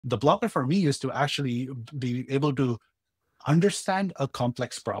The blocker for me is to actually be able to understand a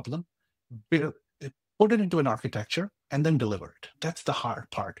complex problem, build, put it into an architecture, and then deliver it. That's the hard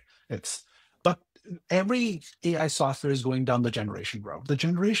part. It's but every AI software is going down the generation route. The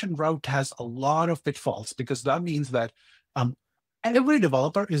generation route has a lot of pitfalls because that means that um, every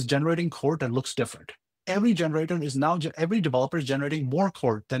developer is generating code that looks different. Every developer is generating more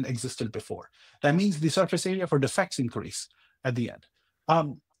code than existed before. That means the surface area for defects increase at the end.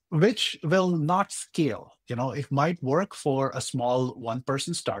 Um, which will not scale. It might work for a small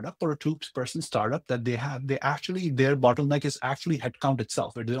one-person startup or a two-person startup that their bottleneck is actually headcount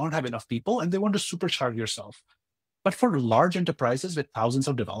itself, where they don't have enough people and they want to supercharge yourself. But for large enterprises with thousands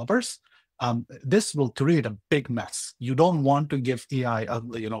of developers, this will create a big mess. You don't want to give AI,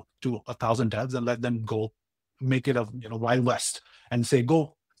 to 1,000 devs and let them go make it a Wild West and say,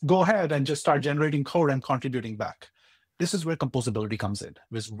 go ahead and just start generating code and contributing back. This is where composability comes in,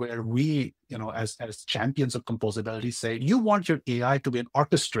 is where we, as champions of composability say, you want your AI to be an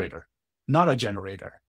orchestrator, not a generator.